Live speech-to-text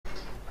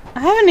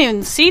I haven't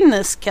even seen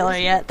this killer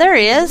yet. There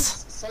he is.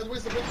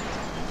 Sideways a bit.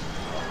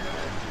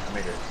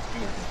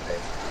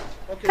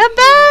 Okay, Come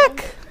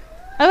back!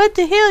 I went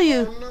to heal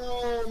you.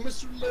 Oh no,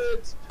 Mr.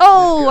 Lit.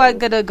 Oh, I'm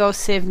gonna go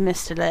save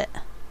Mr. Lit.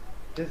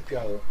 Just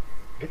go.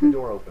 Get the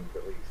door open,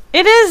 at least.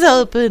 It is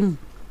open.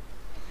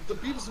 The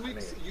beat is weak.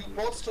 You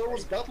bought Star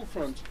Wars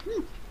Battlefront.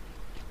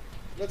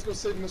 Let's go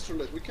save Mr.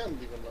 Lit. We can't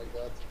leave him like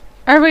that.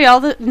 Are we all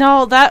the...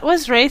 No, that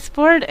was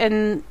Wraithboard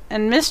and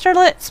Mr.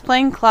 Lit's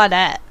playing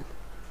Claudette.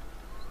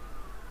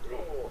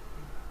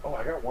 Oh,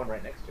 I got one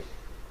right next to me.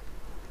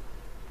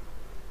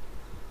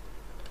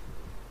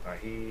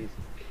 He's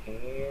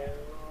camping.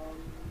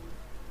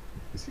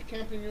 Is he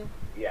camping you?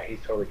 Yeah, he's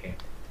totally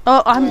camping.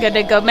 Oh, I'm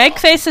gonna go make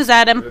faces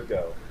at him. Just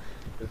go.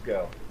 Just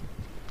go.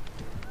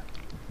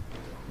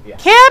 Yeah.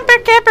 Camper,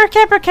 camper,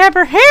 camper,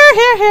 camper. Here,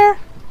 here, here.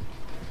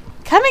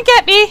 Come and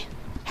get me.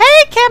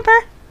 Hey,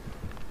 camper.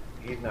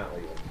 He's not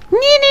leaving.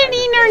 Neener,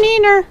 neener,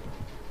 neener.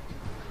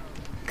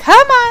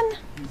 Come on.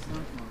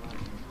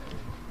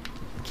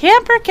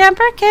 Camper,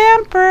 camper,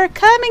 camper.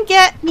 Come and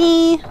get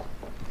me.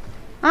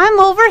 I'm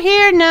over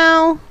here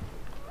now.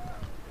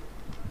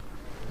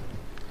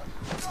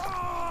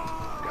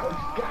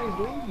 Guys,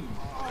 leave.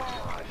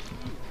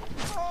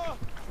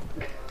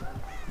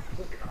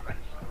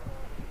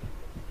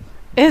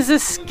 It's a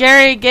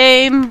scary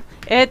game.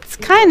 It's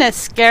kind of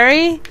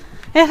scary.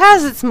 It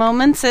has its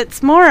moments.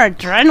 It's more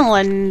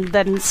adrenaline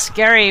than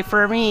scary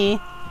for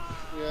me.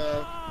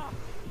 Yeah.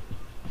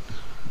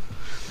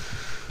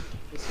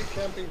 Is he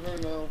camping her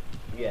now?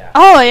 Yeah.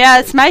 Oh yeah,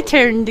 it's my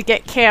turn to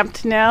get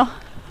camped now.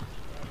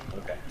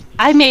 Okay.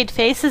 I made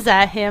faces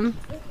at him.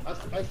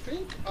 I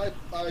think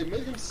I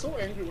made him so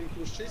angry when he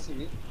was chasing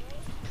me.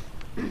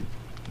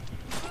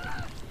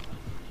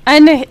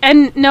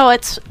 And no,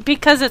 it's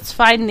because it's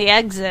find the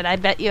exit. I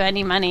bet you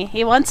any money.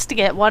 He wants to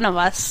get one of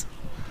us.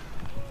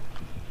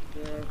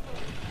 Yeah.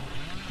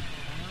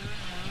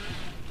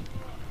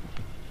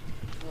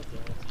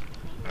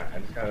 I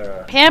just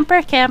gotta...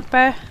 Pamper,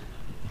 camper.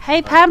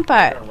 Hey,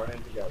 Pamper. We're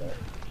running together.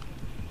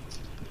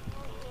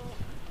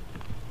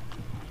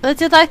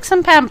 Would you like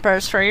some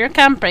Pampers for your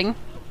camping?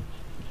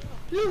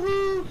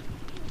 Yoo-hoo!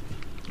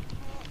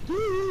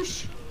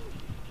 Douche!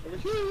 Over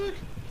here!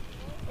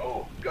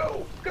 Oh,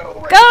 go! Go!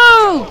 Right.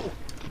 Go!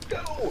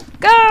 Go!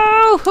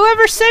 Go!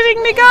 Whoever's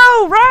saving me,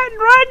 go! Run!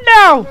 Run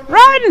now!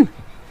 Run!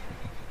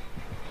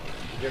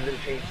 You're gonna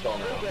chainsaw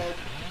now.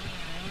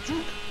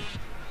 Juke!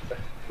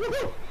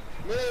 Woohoo!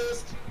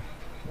 Missed!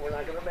 We're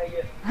not gonna make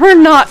it. We're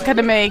not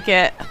gonna make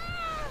it.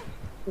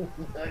 We're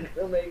not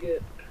gonna make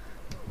it.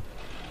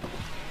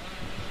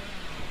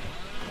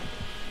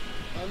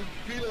 I'm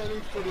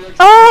beelining for the exit.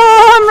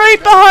 Oh, I'm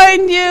right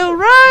behind you!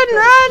 Run!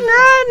 Run!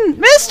 Run!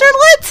 Mr.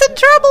 Lit's in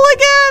trouble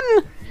again!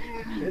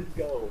 Let's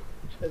go.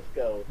 Let's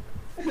go.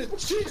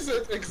 Cheese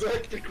it!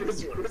 Exactly,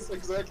 Chris,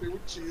 exactly. We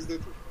cheesed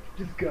it.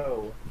 Just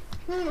go.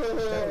 That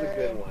was a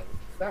good one.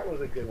 That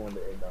was a good one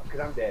to end on. Because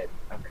I'm dead.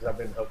 Because I've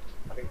been hooked,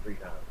 I think, 3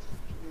 times.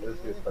 Let's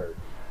do a third.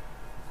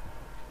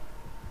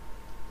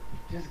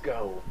 Just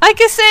go. I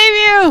can save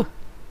you!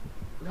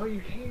 No,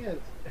 you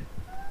can't.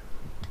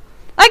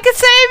 I can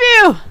save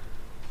you!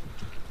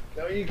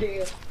 No, you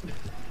can't.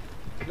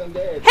 Because I'm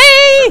dead.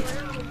 Hey!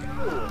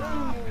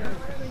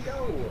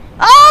 Go.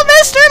 Oh,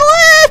 Mr.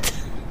 Lit!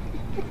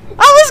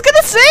 I was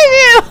gonna save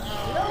you!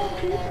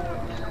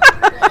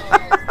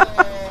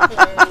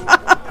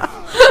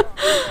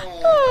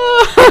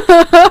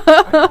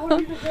 I told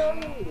you to go.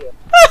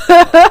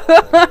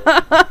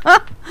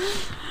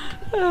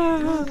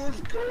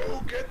 Go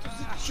get to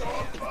the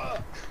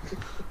chopper!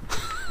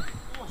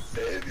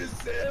 Save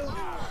yourself!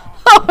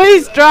 Oh,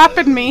 he's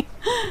dropping me.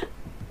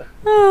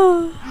 He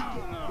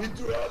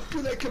dropped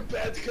you like a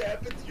bad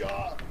habit,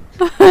 yeah!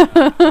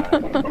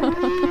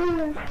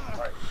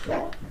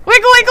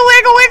 Wiggle, wiggle,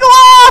 wiggle, wiggle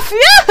off!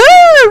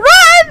 Yahoo!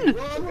 Run!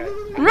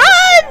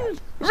 Run!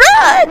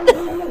 Run!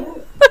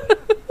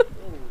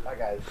 Bye,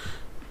 guys.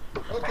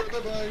 Okay,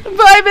 bye-bye.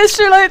 Bye,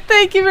 Mr. Light.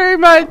 Thank you very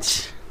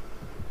much.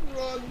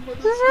 Run,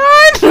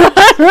 Run,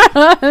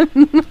 run,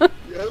 run.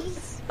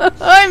 Yes?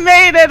 I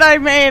made it. I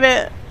made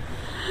it.